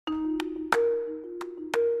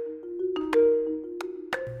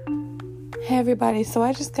Hey everybody, so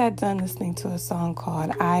I just got done listening to a song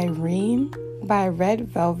called Irene by Red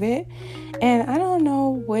Velvet, and I don't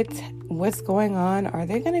know what's going on. Are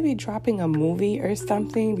they going to be dropping a movie or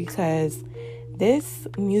something? Because this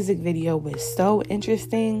music video was so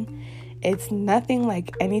interesting. It's nothing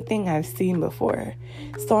like anything I've seen before.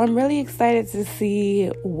 So I'm really excited to see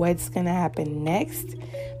what's going to happen next,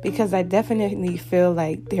 because I definitely feel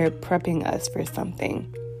like they're prepping us for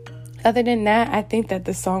something. Other than that, I think that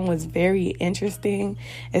the song was very interesting.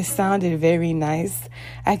 It sounded very nice.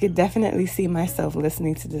 I could definitely see myself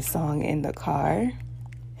listening to the song in the car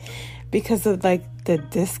because of like the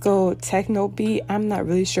disco techno beat. I'm not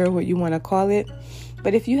really sure what you want to call it.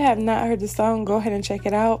 But if you have not heard the song, go ahead and check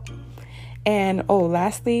it out. And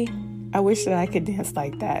lastly, I wish that I could dance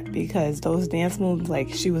like that, because those dance moves, like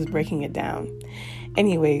she was breaking it down.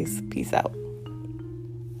 Anyways, peace out.